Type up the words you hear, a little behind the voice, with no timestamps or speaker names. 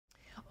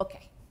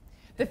Okay,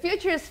 the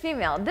future is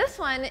female. This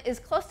one is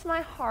close to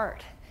my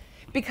heart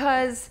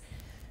because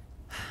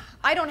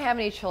I don't have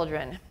any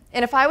children.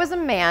 And if I was a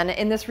man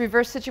in this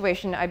reverse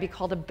situation, I'd be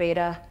called a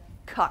beta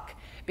cuck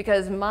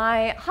because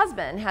my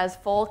husband has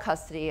full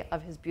custody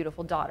of his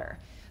beautiful daughter.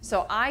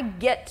 So I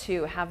get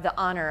to have the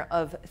honor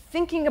of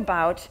thinking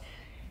about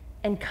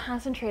and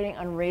concentrating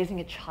on raising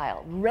a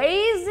child.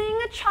 Raising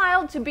a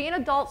child to be an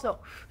adult, so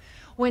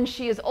when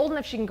she is old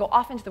enough, she can go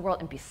off into the world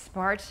and be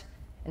smart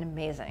and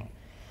amazing.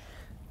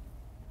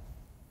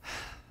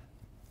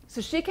 So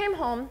she came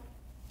home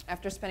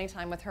after spending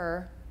time with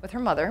her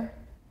mother,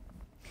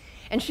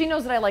 and she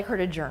knows that I like her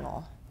to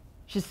journal.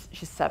 She's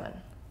 7.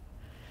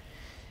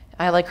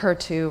 I like her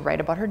to write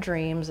about her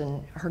dreams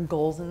and her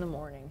goals in the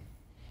morning.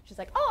 She's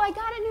like, oh, I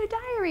got a new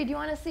diary. Do you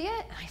want to see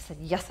it? And I said,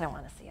 yes, I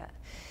want to see it.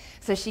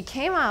 So she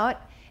came out,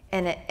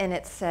 and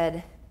it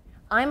said,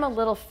 I'm a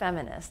little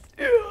feminist.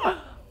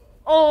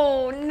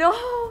 Oh, no.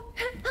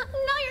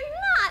 No, you're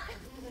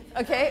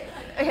not. Okay.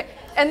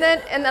 And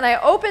then I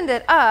opened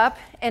it up,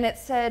 and it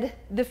said,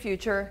 the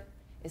future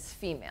is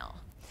female.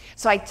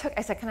 So I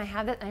said, can I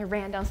have that? And I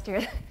ran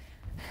downstairs.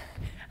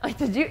 I'm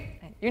like,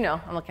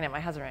 I'm looking at my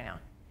husband right now.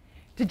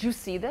 Did you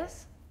see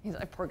this? He's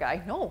like, poor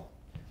guy, no.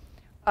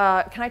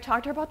 Can I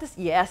talk to her about this?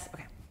 Yes.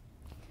 Okay.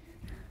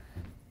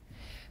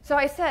 So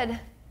I said,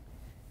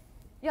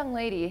 young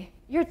lady,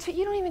 you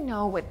don't even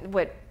know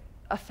what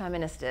a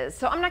feminist is.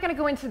 So I'm not going to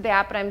go into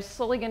that, but I'm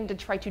slowly going to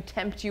try to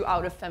tempt you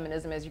out of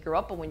feminism as you grow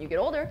up. But when you get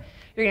older,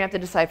 you're going to have to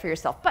decide for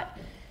yourself. But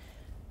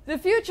the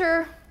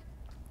future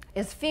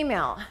is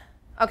female.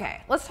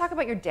 Okay, let's talk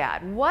about your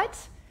dad.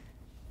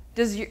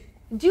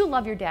 Do you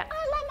love your dad?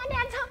 I love my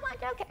dad so much.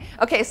 Okay.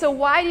 Okay, so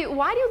why do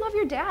you love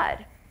your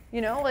dad?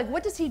 You know, like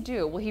what does he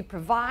do? Well, he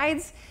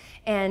provides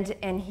and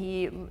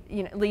he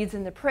leads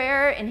in the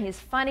prayer, and he's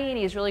funny, and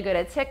he's really good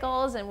at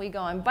tickles, and we go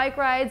on bike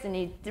rides, and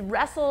he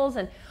wrestles,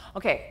 and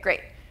okay,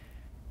 great.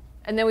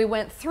 And then we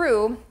went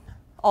through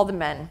all the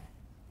men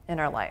in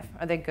our life.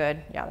 Are they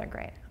good? Yeah, they're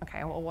great.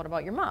 Okay, well, what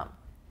about your mom?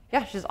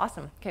 Yeah, she's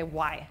awesome. Okay,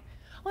 why?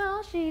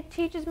 Well, she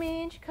teaches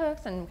me, and she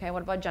cooks, and okay,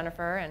 what about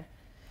Jennifer? And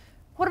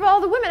what about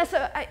all the women? I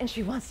said, and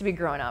she wants to be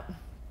grown up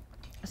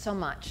so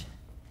much.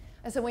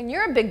 I said, when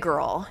you're a big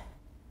girl,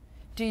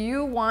 do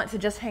you want to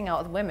just hang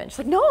out with women? She's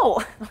like,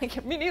 no. I'm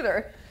like, me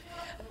neither.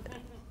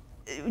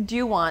 Do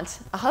you want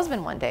a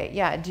husband one day?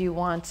 Yeah. Do you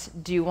want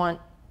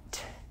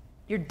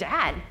your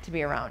dad to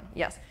be around?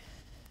 Yes.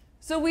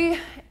 So we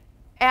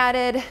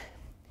added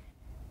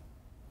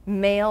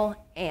male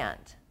and.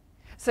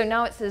 So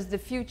now it says the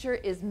future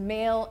is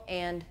male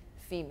and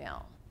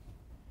female.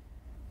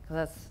 We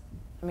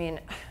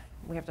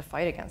have to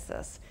fight against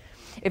this.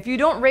 If you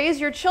don't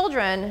raise your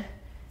children,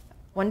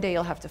 one day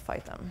you'll have to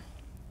fight them.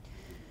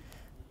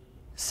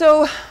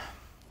 So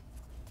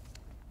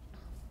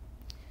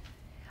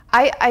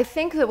I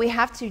think that we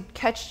have to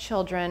catch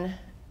children.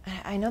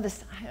 I know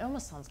this, it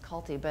almost sounds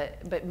culty,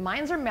 but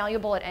minds are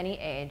malleable at any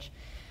age.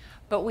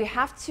 But we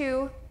have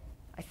to,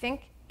 I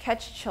think,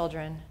 catch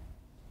children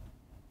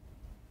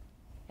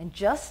and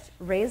just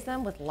raise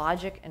them with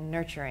logic and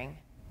nurturing,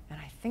 and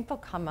I think they'll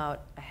come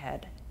out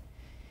ahead.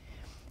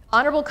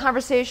 Honorable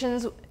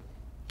conversations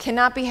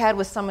cannot be had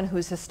with someone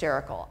who's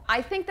hysterical.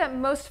 I think that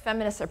most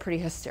feminists are pretty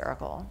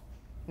hysterical,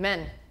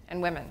 men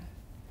and women.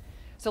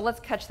 So let's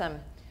catch them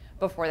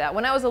before that.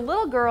 When I was a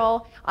little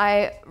girl,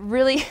 I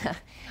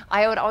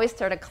would always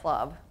start a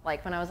club.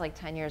 Like when I was like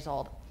 10 years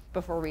old,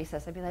 before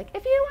recess, I'd be like,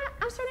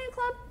 I'm starting a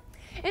club.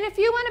 And if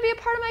you want to be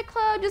a part of my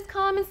club, just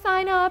come and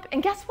sign up.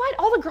 And guess what?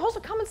 All the girls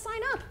would come and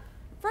sign up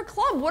for a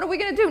club. What are we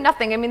going to do?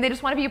 Nothing. I mean, they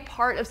just want to be a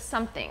part of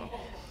something.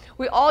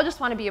 We all just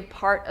want to be a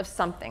part of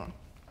something.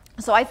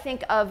 So I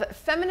think of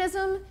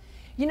feminism,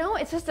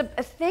 it's just a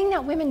thing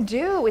that women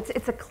do.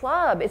 It's a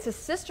club. It's a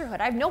sisterhood.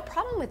 I have no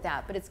problem with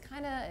that, but it's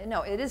kind of,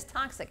 no, it is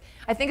toxic.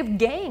 I think of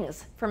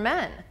gangs for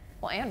men,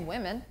 well, and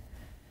women.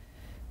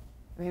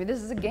 Maybe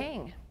this is a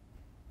gang.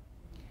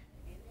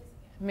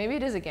 Maybe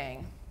it is a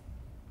gang.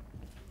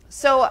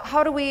 So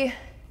how do we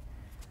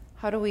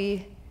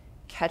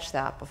catch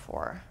that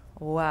before?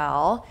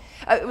 Well,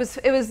 it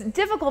was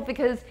difficult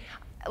because,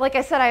 like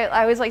I said,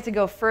 I always like to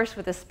go first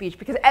with a speech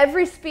because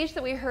every speech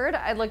that we heard,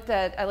 I looked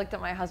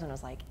at my husband and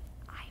was like,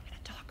 I'm going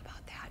to talk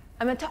about that.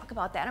 I'm going to talk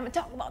about that. I'm going to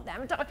talk about that. I'm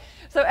going to talk.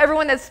 So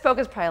everyone that spoke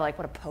is probably like,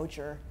 what a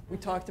poacher. We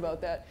talked about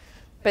that.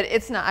 But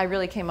it's not. I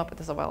really came up with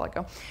this a while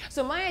ago.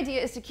 So my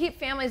idea is to keep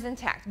families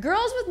intact.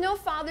 Girls with no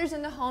fathers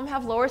in the home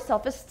have lower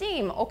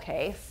self-esteem.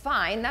 Okay,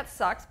 fine, that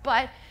sucks.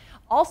 But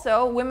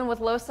also, women with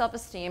low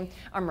self-esteem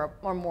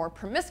are more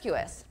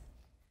promiscuous.